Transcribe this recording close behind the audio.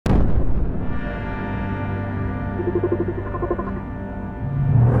Hello,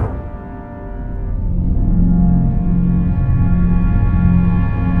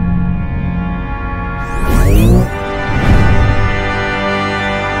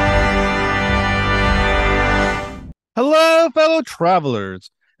 fellow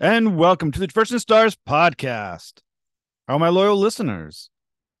travelers, and welcome to the First and Stars podcast. How are my loyal listeners?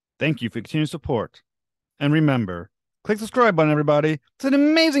 Thank you for your continued support. And remember, click the subscribe button, everybody. It's an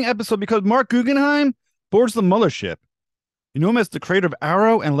amazing episode because Marc Guggenheim boards the mothership. You know him as the creator of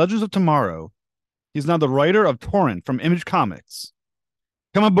Arrow and Legends of Tomorrow. He's now the writer of Torrent from Image Comics.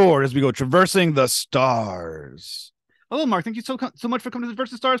 Come aboard as we go traversing the stars. Hello, Marc. Thank you so much for coming to the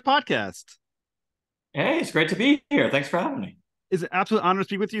First and Stars podcast. Hey, it's great to be here. Thanks for having me. It's an absolute honor to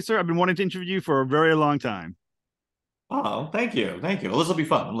speak with you, sir. I've been wanting to interview you for a very long time. Oh, thank you. Thank you. Well, this will be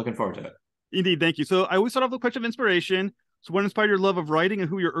fun. I'm looking forward to it. Indeed, thank you. So I always start off with a question of inspiration. So what inspired your love of writing and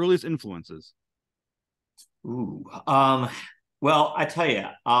who your earliest influences? Ooh. Well, I tell you,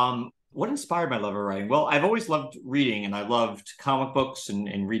 what inspired my love of writing? Well, I've always loved reading, and I loved comic books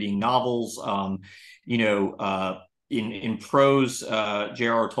and reading novels. In prose,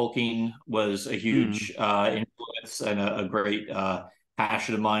 J.R.R. Tolkien was a huge influence and a great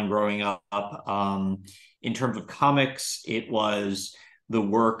passion of mine growing up. In terms of comics, it was the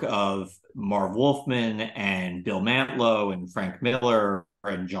work of Marv Wolfman and Bill Mantlo and Frank Miller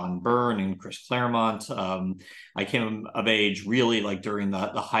and John Byrne and Chris Claremont. I came of age really like during the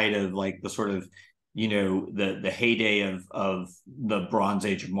height of like the sort of the heyday of the Bronze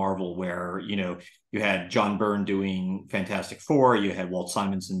Age of Marvel, where you had John Byrne doing Fantastic Four, you had Walt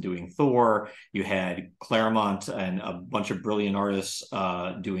Simonson doing Thor, you had Claremont and a bunch of brilliant artists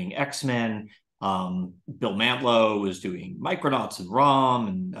doing X-Men. Bill Mantlo was doing Micronauts and Rom,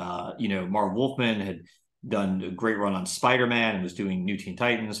 and Marv Wolfman had done a great run on Spider-Man and was doing New Teen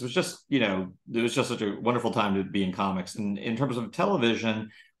Titans. It was just such a wonderful time to be in comics. And in terms of television,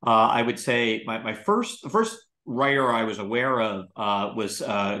 I would say the first writer I was aware of was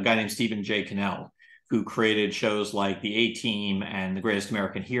a guy named Stephen J. Cannell, who created shows like The A-Team and The Greatest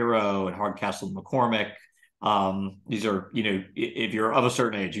American Hero and Hardcastle and McCormick. These are, if you're of a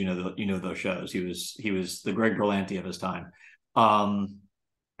certain age, you know those shows. He was the Greg Berlanti of his time.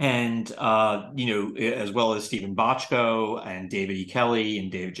 As well as Stephen Bochco and David E. Kelly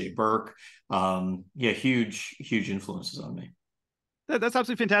and David J. Burke. Huge influences on me. That's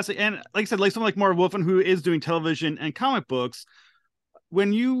absolutely fantastic. And like I said, like someone like Marv Wolfman, who is doing television and comic books,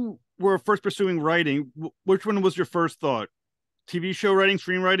 when you were first pursuing writing, which one was your first thought? TV show writing,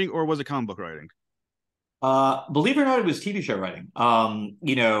 screenwriting, or was it comic book writing? Believe it or not, it was TV show writing.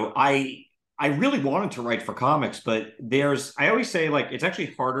 I really wanted to write for comics, but I always say like it's actually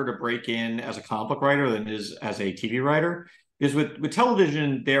harder to break in as a comic book writer than it is as a TV writer. Because with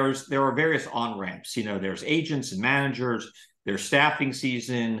television, there are various on-ramps. There's agents and managers, there's staffing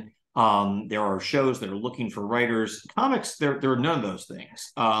season, there are shows that are looking for writers. Comics, there are none of those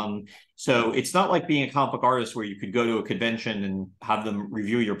things. So it's not like being a comic book artist where you could go to a convention and have them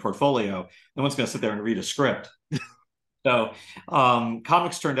review your portfolio. No one's going to sit there and read a script. So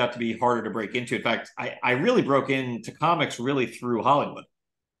comics turned out to be harder to break into. In fact, I really broke into comics really through Hollywood.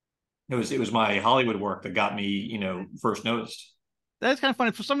 It was my Hollywood work that got me, first noticed. That's kind of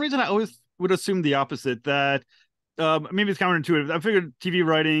funny. For some reason, I always would assume the opposite, that maybe it's counterintuitive. I figured TV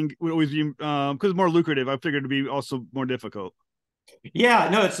writing would always be, because it's more lucrative, I figured it'd be also more difficult. Yeah,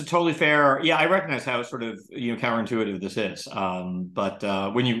 no, it's a totally fair. Yeah, I recognize how sort of counterintuitive this is. But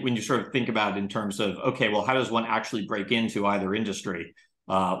when you sort of think about it in terms of, okay, well, how does one actually break into either industry?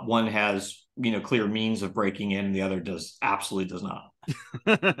 One has clear means of breaking in, and the other absolutely does not.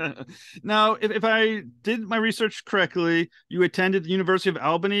 Now, if I did my research correctly, you attended the University of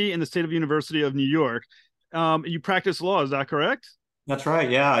Albany and the State University of New York. You practice law, is that correct? That's right.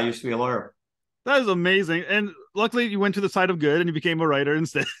 Yeah, I used to be a lawyer. That is amazing. And luckily you went to the side of good and you became a writer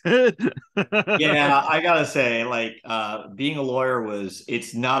instead. Yeah, I gotta say, like, being a lawyer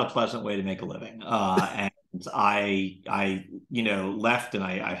it's not a pleasant way to make a living. And I left, and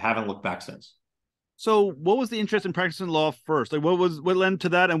I haven't looked back since. So what was the interest in practicing law first? Like what led to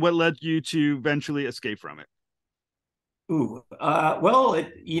that, and what led you to eventually escape from it? Ooh, well,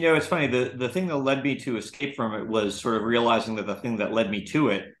 it's funny. The thing that led me to escape from it was sort of realizing that the thing that led me to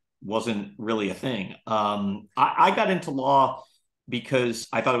it wasn't really a thing. I got into law because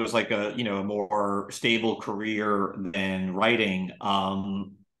I thought it was like a more stable career than writing.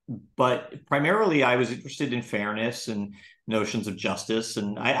 But primarily I was interested in fairness and notions of justice.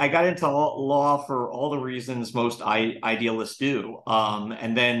 And I got into law for all the reasons most idealists do.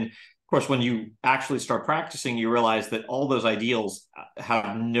 And then, of course, when you actually start practicing, you realize that all those ideals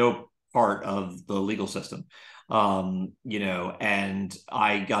have no part of the legal system. And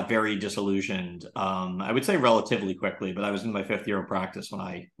I got very disillusioned. I would say relatively quickly, but I was in my fifth year of practice when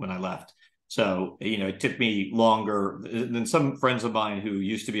I left. So, it took me longer than some friends of mine who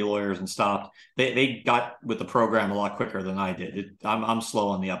used to be lawyers and stopped. They got with the program a lot quicker than I did. I'm slow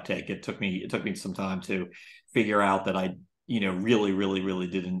on the uptake. It took me some time to figure out that I really, really, really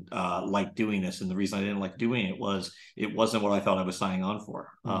didn't like doing this. And the reason I didn't like doing it was it wasn't what I thought I was signing on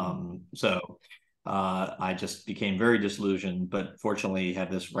for. So I just became very disillusioned, but fortunately had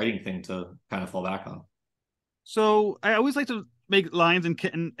this writing thing to kind of fall back on. So I always like to make lines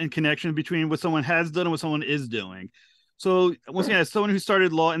and connection between what someone has done and what someone is doing. So once again, as someone who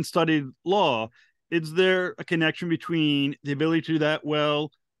started law and studied law, is there a connection between the ability to do that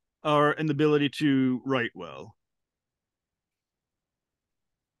well, and the ability to write well?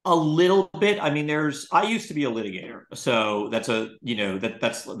 A little bit. I mean, I used to be a litigator. So that's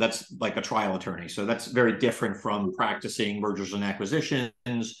like a trial attorney. So that's very different from practicing mergers and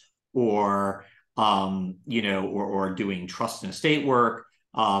acquisitions or, or doing trust and estate work,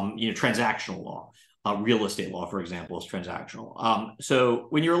 transactional law. Real estate law, for example, is transactional. So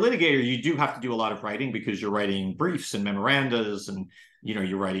when you're a litigator, you do have to do a lot of writing because you're writing briefs and memorandas and,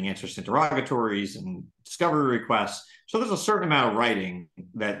 you're writing answers to interrogatories and discovery requests. So there's a certain amount of writing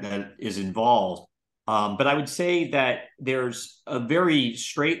that is involved. But I would say that there's a very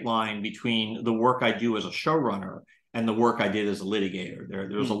straight line between the work I do as a showrunner and the work I did as a litigator.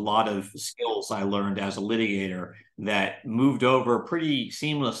 There was a lot of skills I learned as a litigator that moved over pretty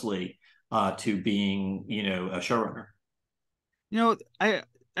seamlessly to being, a showrunner.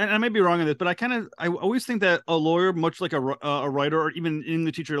 I may be wrong on this, but I always think that a lawyer, much like a writer or even an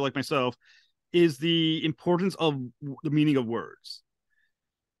English teacher like myself, is the importance of the meaning of words.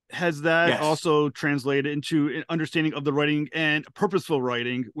 Has that Yes. also translated into an understanding of the writing and purposeful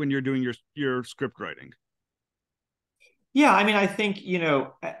writing when you're doing your script writing? Yeah, I mean, I think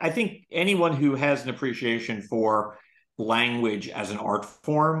anyone who has an appreciation for language as an art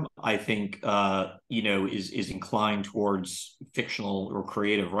form, I think, is inclined towards fictional or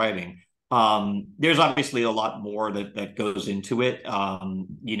creative writing. There's obviously a lot more that goes into it,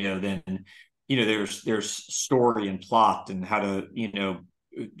 than, there's story and plot and how to,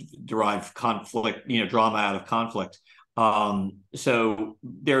 derive conflict, drama out of conflict. So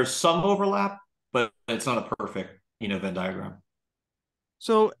there's some overlap, but it's not a perfect, Venn diagram.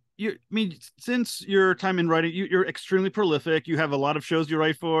 So since your time in writing, you're extremely prolific. You have a lot of shows you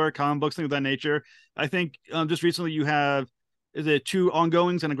write for, comic books, things of that nature. I think just recently you have, is it two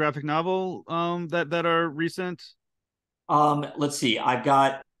ongoings and a graphic novel that are recent? Let's see. I've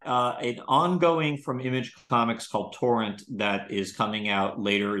got an ongoing from Image Comics called Torrent that is coming out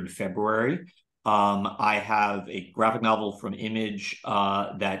later in February. I have a graphic novel from Image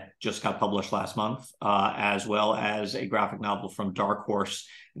that just got published last month, as well as a graphic novel from Dark Horse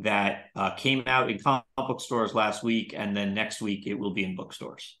that came out in comic book stores last week, and then next week it will be in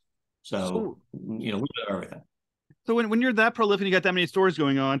bookstores. So, So a little bit of everything. So when you're that prolific and you got that many stories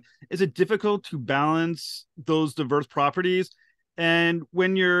going on, is it difficult to balance those diverse properties? And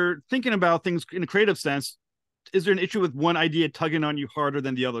when you're thinking about things in a creative sense, is there an issue with one idea tugging on you harder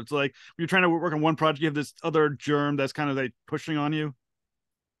than the other? It's like when you're trying to work on one project, you have this other germ that's kind of like pushing on you.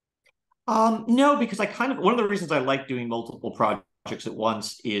 No, because one of the reasons I like doing multiple projects at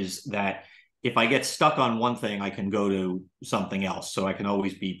once is that if I get stuck on one thing, I can go to something else, so I can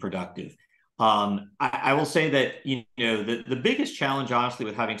always be productive. I will say that the biggest challenge, honestly,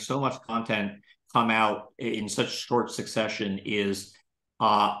 with having so much content come out in such short succession is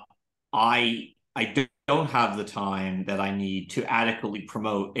I don't have the time that I need to adequately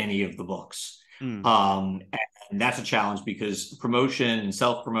promote any of the books. Mm. And that's a challenge because promotion and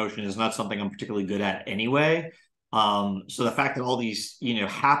self-promotion is not something I'm particularly good at anyway. So the fact that all these,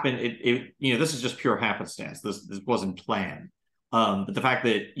 happen, this is just pure happenstance. This wasn't planned. But the fact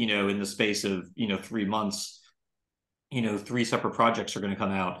that, in the space of, 3 months, three separate projects are going to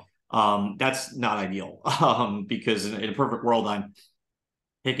come out, that's not ideal. Because in a perfect world, I'm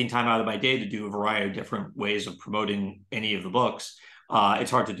taking time out of my day to do a variety of different ways of promoting any of the books.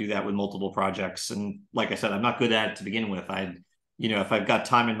 It's hard to do that with multiple projects. And like I said, I'm not good at it to begin with. If I've got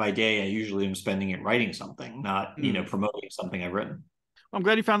time in my day, I usually am spending it writing something, not, promoting something I've written. I'm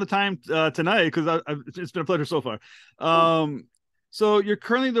glad you found the time tonight because it's been a pleasure so far. So you're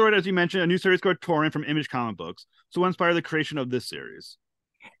currently the writer, as you mentioned, a new series called Torrent from Image Comic Books. So what inspired the creation of this series?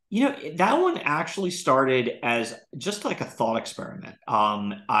 That one actually started as just like a thought experiment.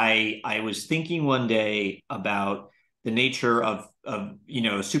 I was thinking one day about the nature of a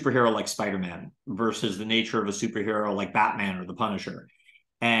superhero like Spider-Man versus the nature of a superhero like Batman or the Punisher.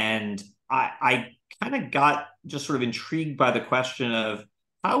 And I kind of got just sort of intrigued by the question of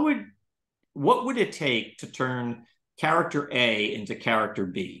how would what would it take to turn character A into character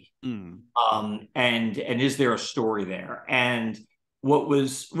B? Mm. And is there a story there? And what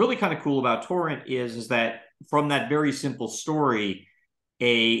was really kind of cool about Torrent is that from that very simple story,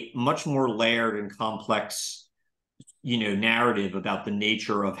 a much more layered and complex narrative about the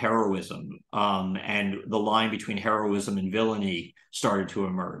nature of heroism, and the line between heroism and villainy started to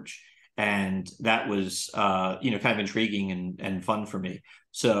emerge. And that was kind of intriguing and fun for me.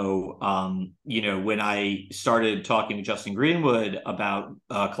 So when I started talking to Justin Greenwood about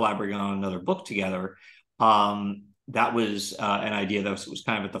collaborating on another book together, that was an idea that was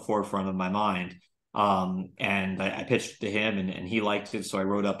kind of at the forefront of my mind. And I pitched it to him, and he liked it. So I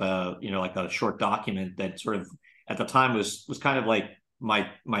wrote up like a short document that sort of at the time was kind of like my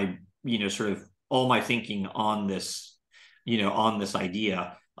sort of all my thinking on this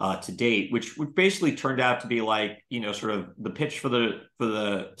idea to date, which basically turned out to be like sort of the pitch for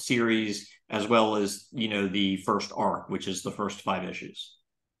the series, as well as the first arc, which is the first 5 issues.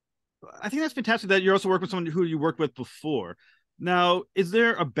 I think that's fantastic that you're also working with someone who you worked with before. Now, is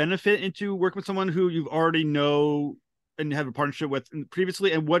there a benefit into working with someone who you already know and have a partnership with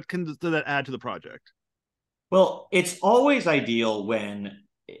previously, and what does that add to the project? Well, it's always ideal when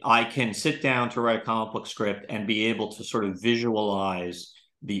I can sit down to write a comic book script and be able to sort of visualize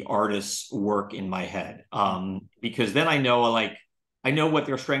the artist's work in my head. Because then I know what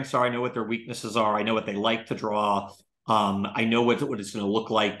their strengths are, I know what their weaknesses are, I know what they like to draw. I know what it's going to look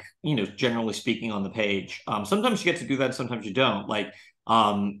like, generally speaking on the page. Sometimes you get to do that, sometimes you don't. Like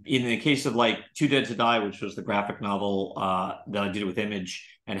in the case of like Too Dead to Die, which was the graphic novel that I did with Image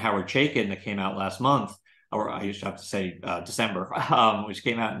and Howard Chaykin that came out last month, or I used to have to say December, which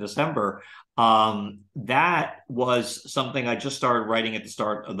came out in December. That was something I just started writing at the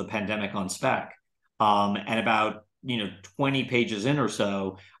start of the pandemic on spec. And about 20 pages in or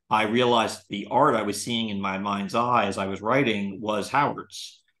so, I realized the art I was seeing in my mind's eye as I was writing was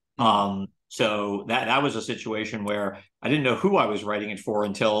Howard's. So that was a situation where I didn't know who I was writing it for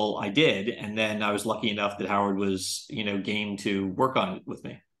until I did, and then I was lucky enough that Howard was game to work on it with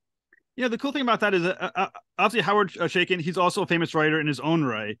me. Yeah, the cool thing about that is obviously Howard Chaykin, he's also a famous writer in his own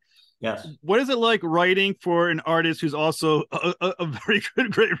right. Yes. What is it like writing for an artist who's also a very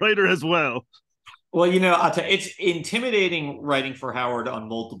good, great writer as well? Well, I'll tell you, it's intimidating writing for Howard on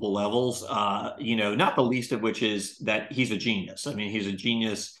multiple levels. Not the least of which is that he's a genius. I mean, he's a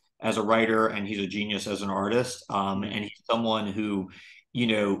genius as a writer, and he's a genius as an artist. And he's someone who,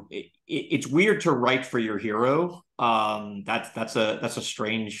 it's weird to write for your hero. That's a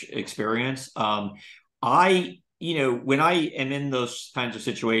strange experience. When I am in those kinds of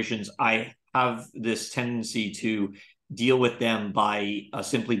situations, I have this tendency to deal with them by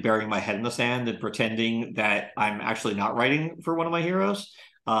simply burying my head in the sand and pretending that I'm actually not writing for one of my heroes,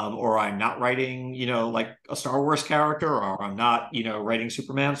 or I'm not writing, like a Star Wars character, or I'm not, writing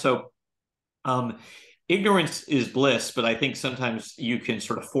Superman. So ignorance is bliss, but I think sometimes you can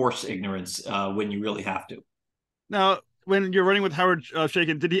sort of force ignorance when you really have to. Now, when you're writing with Howard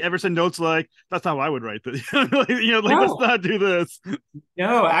Chaykin, did he ever send notes like, "That's how I would write this"? Like let's No, not do this.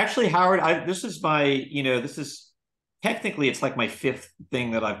 no, actually, Howard, this is this is technically it's like my fifth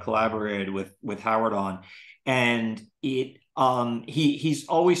thing that I've collaborated with Howard on, and he's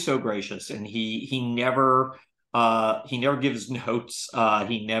always so gracious, and he never gives notes.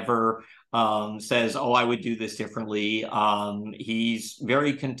 He never says, "Oh, I would do this differently." He's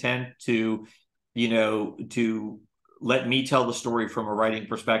very content to let me tell the story from a writing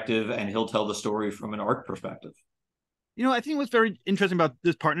perspective, and he'll tell the story from an art perspective. I think what's very interesting about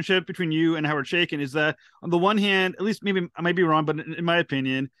this partnership between you and Howard Chaykin is that on the one hand, at least maybe I might be wrong, but in my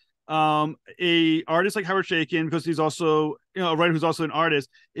opinion, a artist like Howard Chaykin, because he's also a writer who's also an artist,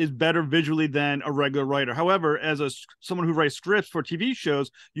 is better visually than a regular writer. However, as someone who writes scripts for TV shows,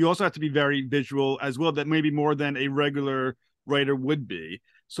 you also have to be very visual as well. That maybe more than a regular writer would be.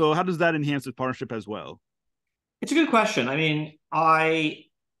 So, how does that enhance the partnership as well? It's a good question. I mean,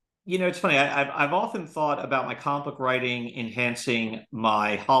 it's funny. I've often thought about my comic book writing enhancing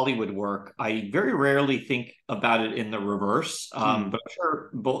my Hollywood work. I very rarely think about it in the reverse, but I'm sure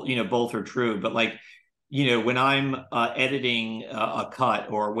both are true. But like, when I'm editing a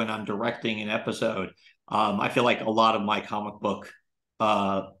cut, or when I'm directing an episode, I feel like a lot of my comic book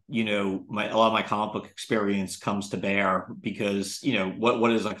a lot of my comic book experience comes to bear, because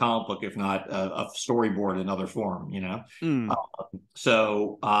what is a comic book if not a storyboard in other form, Mm.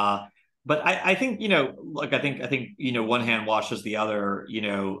 so but I think one hand washes the other.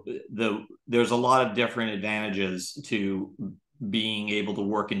 There's a lot of different advantages to being able to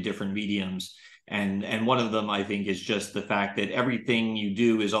work in different mediums. And one of them, I think, is just the fact that everything you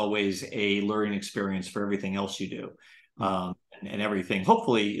do is always a learning experience for everything else you do. And everything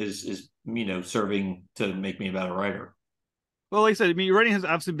hopefully is serving to make me a better writer. Well, like I said, I mean, your writing has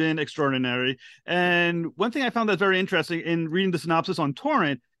obviously been extraordinary. And one thing I found that's very interesting in reading the synopsis on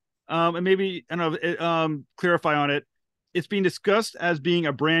Torrent, and maybe I don't know, clarify on it, it's being discussed as being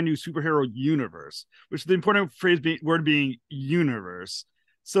a brand new superhero universe, which is the important word being universe.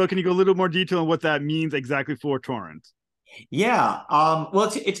 So, can you go a little more detail on what that means exactly for Torrent? Yeah. Well,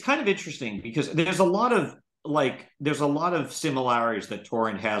 it's kind of interesting because there's a lot of similarities that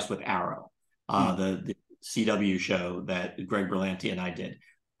Torrent has with Arrow, the CW show that Greg Berlanti and I did.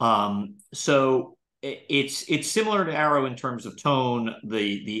 So it's similar to Arrow in terms of tone,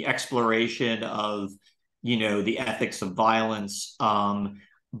 the exploration of the ethics of violence,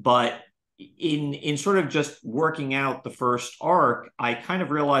 but in sort of just working out the first arc, I kind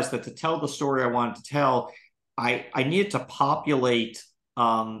of realized that to tell the story I wanted to tell, I needed to populate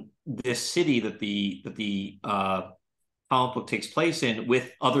this city that the comic book takes place in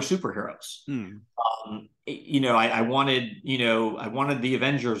with other superheroes. I wanted the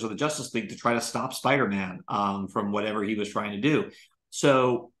Avengers or the Justice League to try to stop Spider-Man from whatever he was trying to do.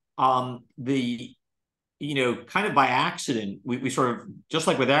 So the kind of by accident, we sort of, just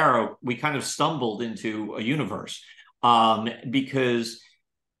like with Arrow, we kind of stumbled into a universe because,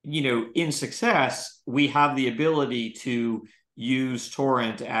 in Success, we have the ability to use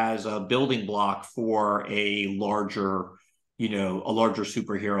Torrent as a building block for a larger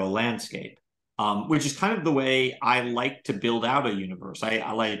superhero landscape. Which is kind of the way I like to build out a universe.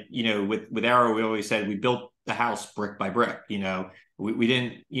 I like, with Arrow, we always said we built the house brick by brick. We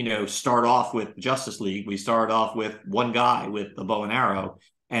didn't, start off with Justice League. We started off with one guy with a bow and arrow,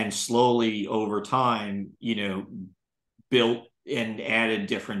 and slowly over time, built and added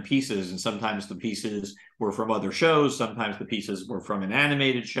different pieces. And sometimes the pieces were from other shows. Sometimes the pieces were from an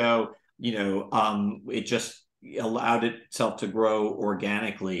animated show. It just allowed itself to grow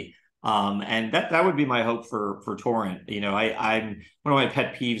organically. And that would be my hope for Torrent. I'm one of my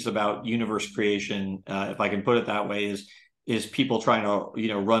pet peeves about universe creation, if I can put it that way, is people trying to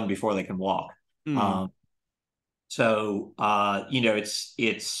run before they can walk. And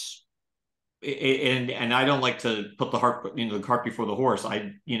I don't like to put the cart before the horse.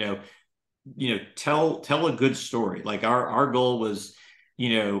 Tell a good story. Like our goal was,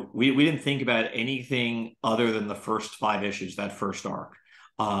 we didn't think about anything other than the first 5 issues, that first arc.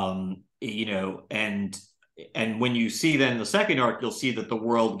 And when you see then the second arc, you'll see that the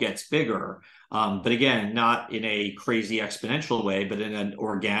world gets bigger. But again, not in a crazy exponential way, but in an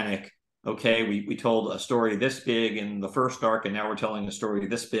organic, okay, we told a story this big in the first arc, and now we're telling a story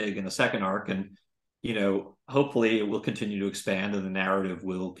this big in the second arc. And, hopefully it will continue to expand and the narrative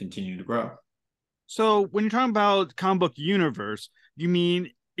will continue to grow. So when you're talking about comic book universe, you mean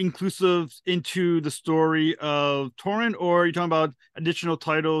inclusive into the story of Torrent, or are you talking about additional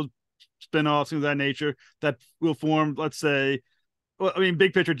titles, spin-offs, things of that nature that will form, let's say, well, I mean,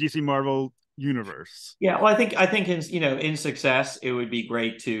 big picture DC Marvel universe? Yeah, well, I think in Success, it would be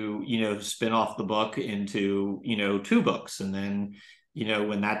great to spin off the book into 2 books, and then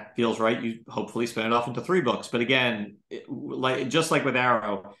when that feels right, you hopefully spin it off into 3 books. But again, just like with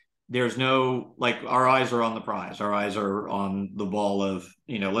Arrow, there's no, like, our eyes are on the prize. Our eyes are on the ball of,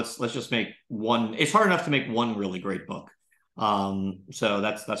 let's just make one. It's hard enough to make one really great book. So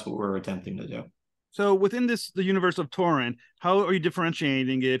that's what we're attempting to do. So within the universe of Torrent, how are you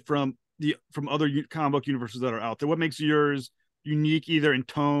differentiating it from other comic book universes that are out there? What makes yours unique, either in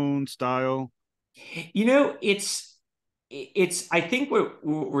tone, style? It's I think what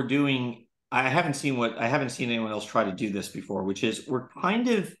we're doing, I haven't seen anyone else try to do this before, which is we're kind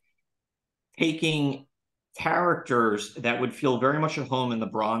of taking characters that would feel very much at home in the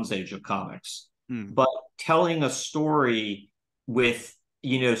Bronze Age of comics, but telling a story with,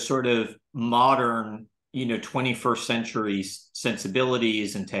 sort of modern, 21st century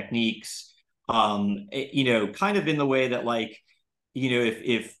sensibilities and techniques, kind of in the way that, like,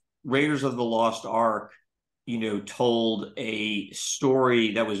 if Raiders of the Lost Ark, told a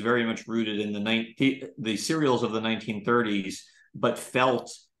story that was very much rooted in the serials of the 1930s, but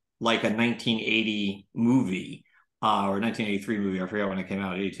felt like a 1980 movie, or 1983 movie. I forgot when it came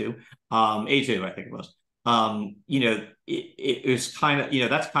out, 82. 82, I think it was. It was kind of,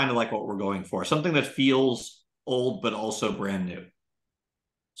 that's kind of like what we're going for. Something that feels old, but also brand new.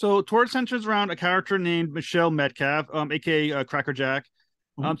 So Torrent centers around a character named Michelle Metcalf, aka Cracker Jack.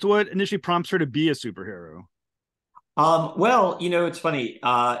 So what initially prompts her to be a superhero? Well, it's funny.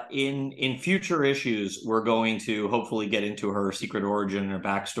 In future issues, we're going to hopefully get into her secret origin and her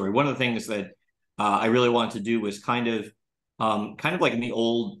backstory. One of the things that I really wanted to do was kind of like in the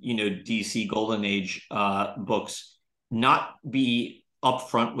old, DC Golden Age books, not be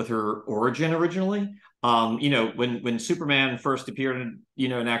upfront with her origin originally. When Superman first appeared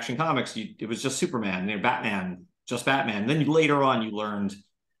in Action Comics, it was just Superman, Batman, just Batman. Then later on, later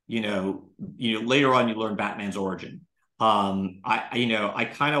on you learn Batman's origin. I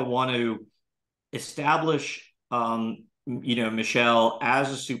kind of want to establish, Michelle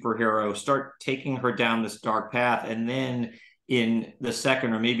as a superhero, start taking her down this dark path, and then in the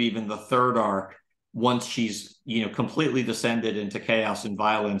second or maybe even the third arc, once she's completely descended into chaos and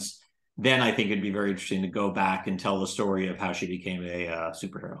violence, then I think it'd be very interesting to go back and tell the story of how she became a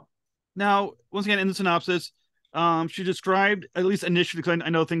superhero. Now, once again, in the synopsis, she described, at least initially, because I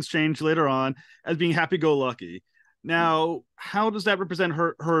know things change later on, as being happy-go-lucky. Now, how does that represent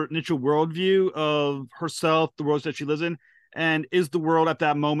her initial worldview of herself, the world that she lives in, and is the world at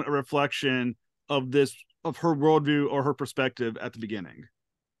that moment a reflection of her worldview or her perspective at the beginning?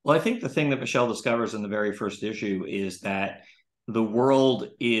 Well, I think the thing that Michelle discovers in the very first issue is that the world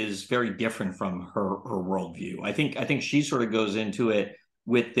is very different from her worldview. I think she sort of goes into it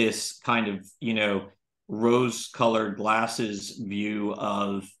with this kind of rose-colored glasses view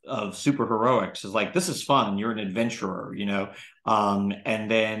of superheroics. Is like, this is fun. You're an adventurer,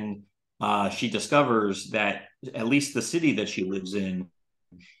 and then she discovers that at least the city that she lives in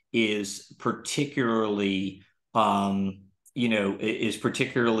is particularly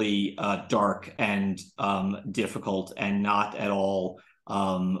dark and difficult, and not at all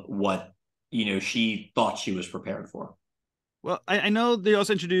what she thought she was prepared for. Well, I know they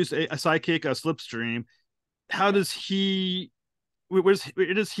also introduced a sidekick, a Slipstream. How does he? Where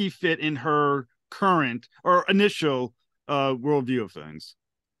does he fit in her current or initial worldview of things?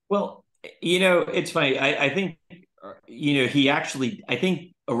 Well, it's funny. I think, I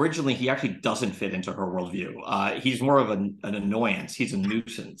think originally he actually doesn't fit into her worldview. He's more of an annoyance. He's a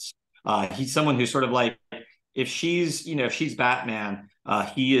nuisance. He's someone who's sort of like, if she's Batman,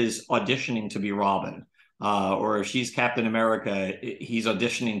 he is auditioning to be Robin. Or if she's Captain America, he's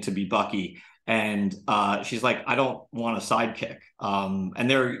auditioning to be Bucky. And she's like, I don't want a sidekick. And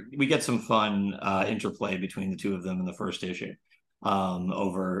we get some fun interplay between the two of them in the first issue,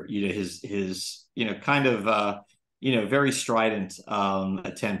 over his kind of very strident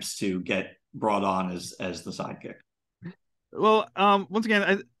attempts to get brought on as the sidekick. Well, once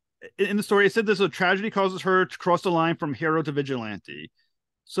again, in the story, it said this: a tragedy causes her to cross the line from hero to vigilante.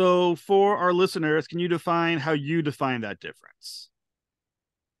 So, for our listeners, can you define how you define that difference?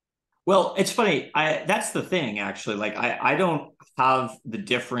 Well, it's funny. That's the thing, actually. Like, I don't have the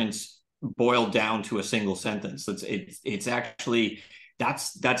difference boiled down to a single sentence. It's actually,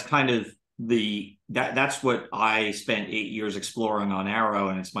 that's kind of that's what I spent 8 years exploring on Arrow,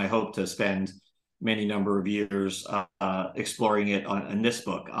 and it's my hope to spend many number of years exploring it in this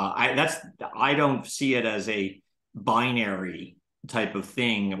book. I don't see it as a binary type of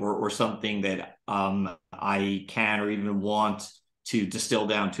thing, or something that I can or even want to distill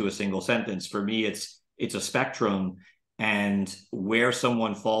down to a single sentence. For me, it's a spectrum, and where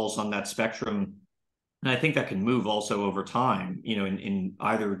someone falls on that spectrum, and I think that can move also over time, in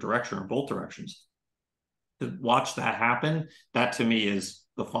either direction or both directions. To watch that happen, that to me is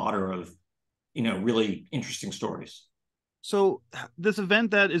the fodder of really interesting stories. So, this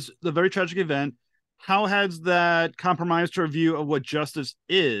event that is the very tragic event, how has that compromised her view of what justice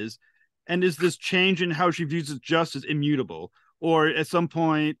is? And is this change in how she views justice immutable? Or at some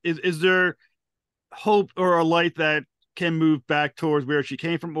point, is there hope or a light that can move back towards where she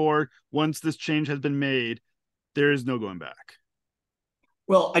came from? Or once this change has been made, there is no going back?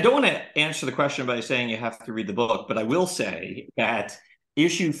 Well, I don't want to answer the question by saying you have to read the book, but I will say that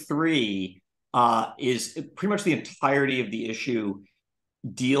issue 3 is pretty much the entirety of the issue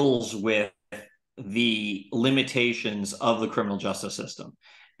deals with the limitations of the criminal justice system,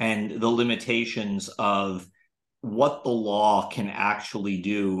 and the limitations of what the law can actually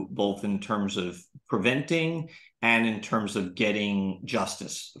do, both in terms of preventing and in terms of getting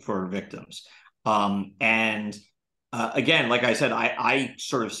justice for victims. And again, like I said, I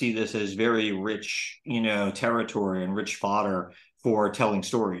sort of see this as very rich, territory and rich fodder for telling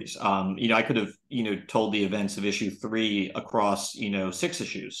stories. I could have, told the events of issue 3 across, 6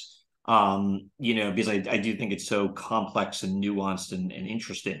 issues, because I do think it's so complex and nuanced and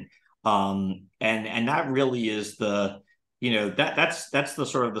interesting. And that really is the, that's the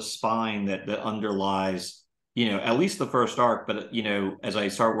sort of the spine that underlies at least the first arc. But as I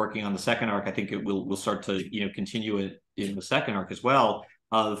start working on the second arc, I think it will start to continue it in the second arc as well.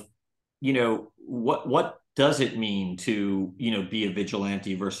 Of what does it mean to be a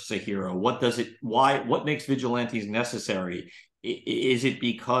vigilante versus a hero? What makes vigilantes necessary? Is it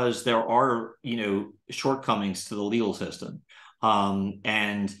because there are shortcomings to the legal system?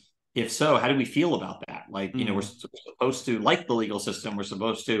 And if so, how do we feel about that? Like, we're supposed to like the legal system. We're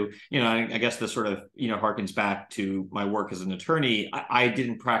supposed to, I guess this sort of, harkens back to my work as an attorney. I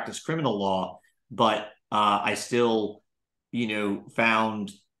didn't practice criminal law, but I still,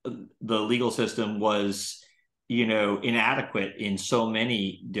 found the legal system was, inadequate in so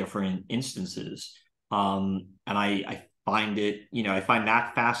many different instances. And I find it, I find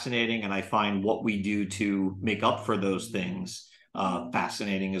that fascinating, and I find what we do to make up for those things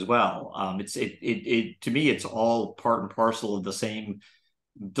fascinating as well. It to me, it's all part and parcel of the same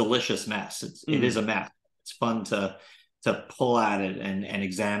delicious mess. It is a mess. It's fun to pull at it and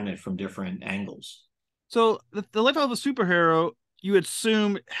examine it from different angles. So the life of a superhero, you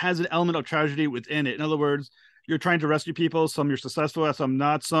assume, has an element of tragedy within it. In other words, you're trying to rescue people. Some you're successful at, some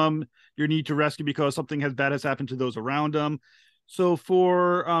not. Some you need to rescue because something bad has happened to those around them. So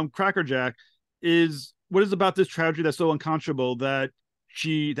for Crackerjack, what is about this tragedy that's so unconscionable that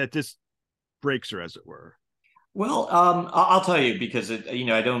this breaks her, as it were? Well, I'll tell you, because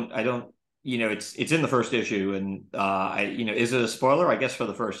I don't, it's in the first issue, and is it a spoiler? I guess for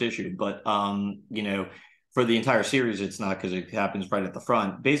the first issue, but for the entire series, it's not, because it happens right at the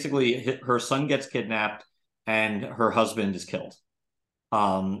front. Basically, her son gets kidnapped and her husband is killed.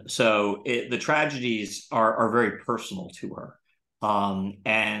 So the tragedies are very personal to her.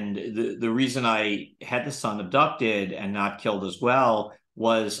 And the reason I had the son abducted and not killed as well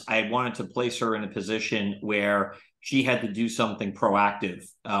was I wanted to place her in a position where she had to do something proactive.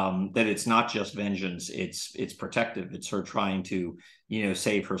 That it's not just vengeance; it's protective. It's her trying to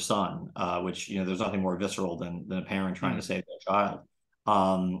save her son, which there's nothing more visceral than a parent trying to save their child.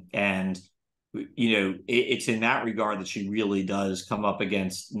 And it's in that regard that she really does come up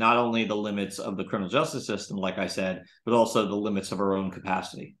against not only the limits of the criminal justice system, like I said, but also the limits of her own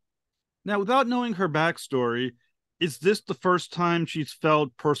capacity. Now, without knowing her backstory, is this the first time she's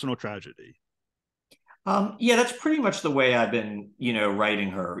felt personal tragedy? Yeah, that's pretty much the way I've been,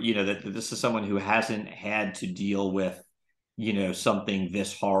 writing her. That this is someone who hasn't had to deal with, something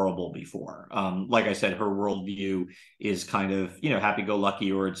this horrible before. Like I said, her worldview is kind of,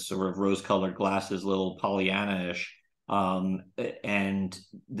 happy-go-lucky, or it's sort of rose-colored glasses, little Pollyanna-ish. And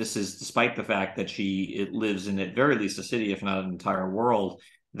this is despite the fact that it lives in, at very least, a city, if not an entire world,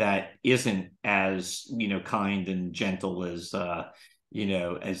 that isn't as kind and gentle as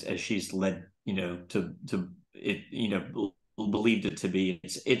as she's led to it believed it to be.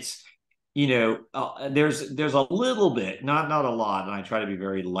 It's there's a little bit, not a lot, and I try to be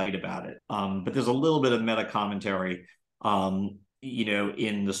very light about it, but there's a little bit of meta commentary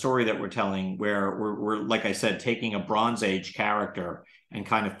in the story that we're telling, where we're like I said, taking a Bronze Age character and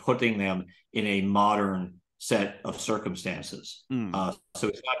kind of putting them in a modern set of circumstances. So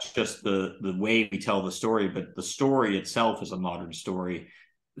it's not just the way we tell the story, but the story itself is a modern story.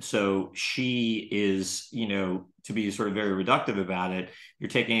 So she is, to be sort of very reductive about it, you're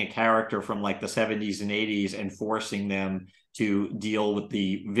taking a character from like the 70s and 80s and forcing them to deal with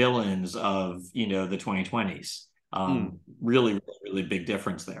the villains of, the 2020s. Really, really big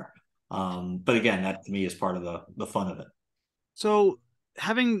difference there. But again, that to me is part of the fun of it. So,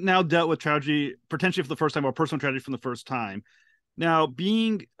 having now dealt with tragedy, potentially for the first time, or personal tragedy for the first time, now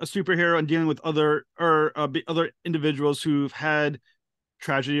being a superhero and dealing with other individuals who've had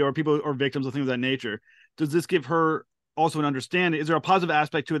tragedy, or people or victims of things of that nature, does this give her also an understanding? Is there a positive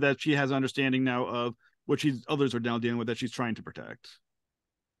aspect to it that she has an understanding now of what others are now dealing with that she's trying to protect?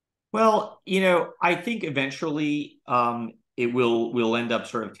 Well, I think eventually we'll end up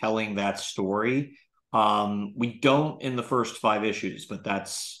sort of telling that story. We don't in the first 5 issues, but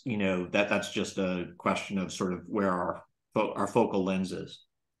that's that's just a question of sort of where our focal lens is.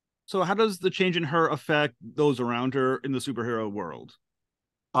 So how does the change in her affect those around her in the superhero world?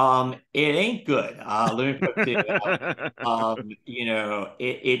 It ain't good. Let me put it.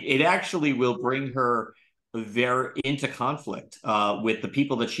 It actually will bring her very into conflict with the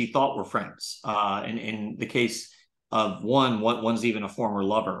people that she thought were friends. And in the case of one's even a former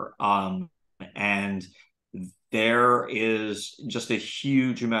lover. And there is just a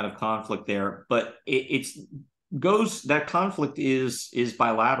huge amount of conflict there, but that conflict is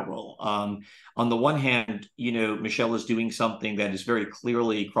bilateral. On the one hand, Michelle is doing something that is very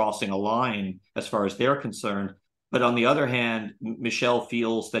clearly crossing a line as far as they're concerned, But on the other hand, Michelle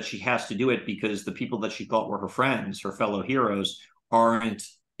feels that she has to do it because the people that she thought were her friends, her fellow heroes, aren't,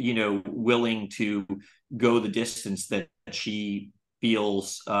 willing to go the distance that she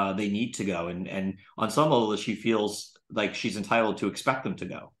feels they need to go. And on some level, she feels like she's entitled to expect them to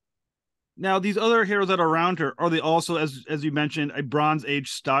go. Now, these other heroes that are around her, are they also, as you mentioned, a Bronze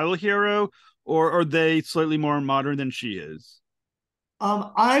Age style hero, or are they slightly more modern than she is?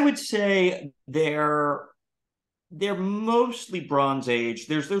 I would say they're mostly Bronze Age.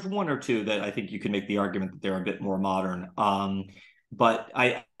 There's one or two that I think you can make the argument that they're a bit more modern. But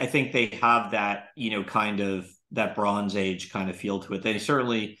I think they have that, kind of that Bronze Age kind of feel to it. They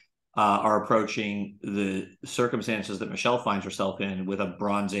certainly are approaching the circumstances that Michelle finds herself in with a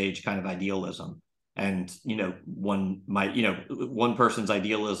Bronze Age kind of idealism. And, one person's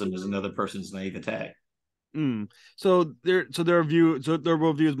idealism is another person's naivete. Mm. So their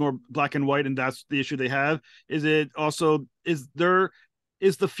worldview is more black and white, and that's the issue they have. Is it also is the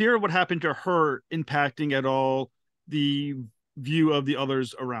fear of what happened to her impacting at all the view of the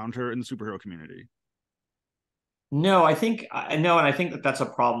others around her in the superhero community? No, I think no, and I think that that's a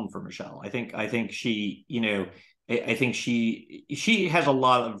problem for Michelle. I think she, I think she has a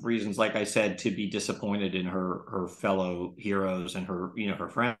lot of reasons, like I said, to be disappointed in her fellow heroes and her, her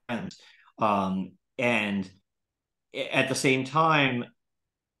friends. And at the same time,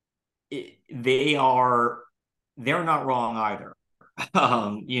 they are they're not wrong either.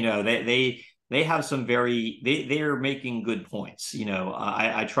 They have some they're making good points.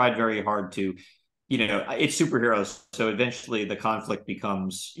 I tried very hard to, it's superheroes, so eventually the conflict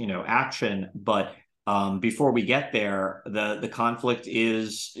becomes, action. But before we get there, the conflict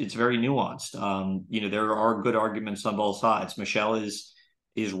it's very nuanced. There are good arguments on both sides. Michelle is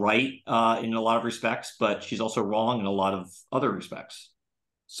right in a lot of respects, but she's also wrong in a lot of other respects.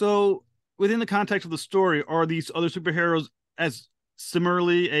 So within the context of the story, are these other superheroes as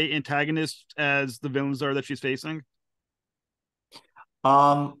similarly a antagonist as the villains are that she's facing?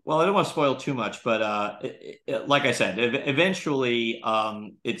 Well, I don't want to spoil too much, but like I said, eventually,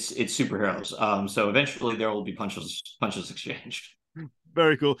 it's superheroes. So eventually there will be punches exchanged.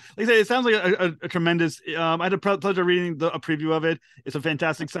 Very cool. Like I say, it sounds like a tremendous. I had a pleasure reading a preview of it. It's a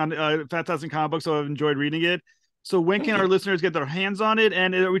fantastic comic book, so I've enjoyed reading it. So when Thank can our you. listeners get their hands on it?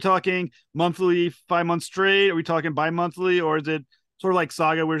 And are we talking monthly, 5 months straight? Are we talking bi-monthly, or is it sort of like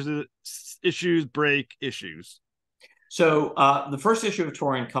Saga, where the issues break issues? So the first issue of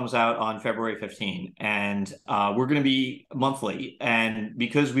Torrent comes out on February 15, and we're going to be monthly. And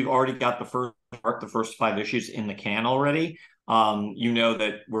because we've already got the first 5 issues in the can already,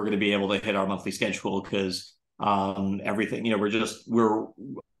 that we're going to be able to hit our monthly schedule because everything, we're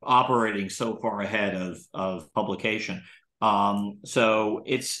operating so far ahead of publication. So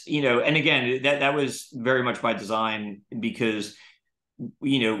it's, and again, that was very much by design because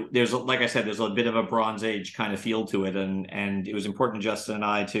there's, like I said, there's a bit of a Bronze Age kind of feel to it, and it was important, Justin and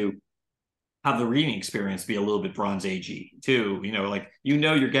I, to have the reading experience be a little bit Bronze Agey too. Like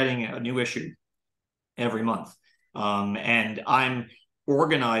you're getting a new issue every month, and I'm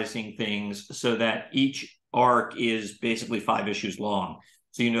organizing things so that each arc is basically 5 issues long.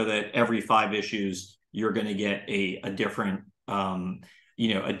 So that every 5 issues you're going to get a different,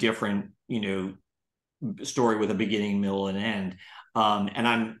 a different, story with a beginning, middle, and end.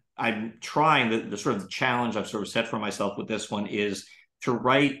 And I'm trying the sort of the challenge I've sort of set for myself with this one is to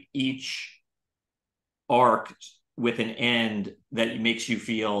write each arc with an end that makes you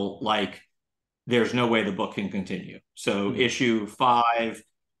feel like there's no way the book can continue. So issue 5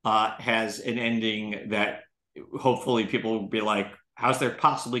 has an ending that hopefully people will be like, how's there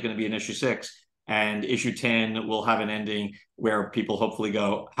possibly going to be an issue 6? And issue 10 will have an ending where people hopefully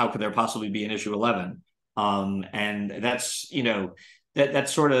go, how could there possibly be an issue 11? And that's,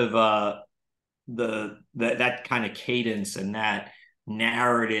 that's sort of that kind of cadence and that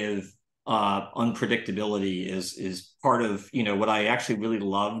narrative unpredictability is part of, what I actually really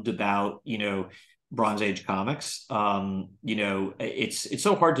loved about, Bronze Age comics. It's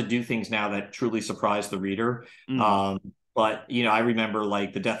so hard to do things now that truly surprise the reader. But I remember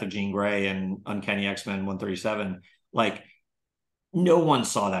like the death of Jean Grey and Uncanny X-Men 137, like no one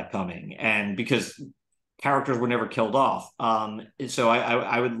saw that coming, and because characters were never killed off. So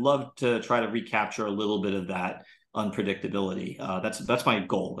I would love to try to recapture a little bit of that unpredictability. That's my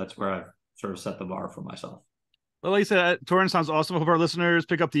goal. That's where I've sort of set the bar for myself. Well, like I said, Torrent sounds awesome. I hope our listeners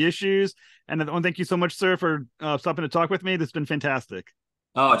pick up the issues. And thank you so much, sir, for stopping to talk with me. This has been fantastic.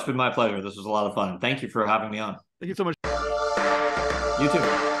 Oh, it's been my pleasure. This was a lot of fun. Thank you for having me on. Thank you so much. You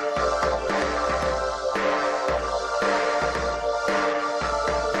too.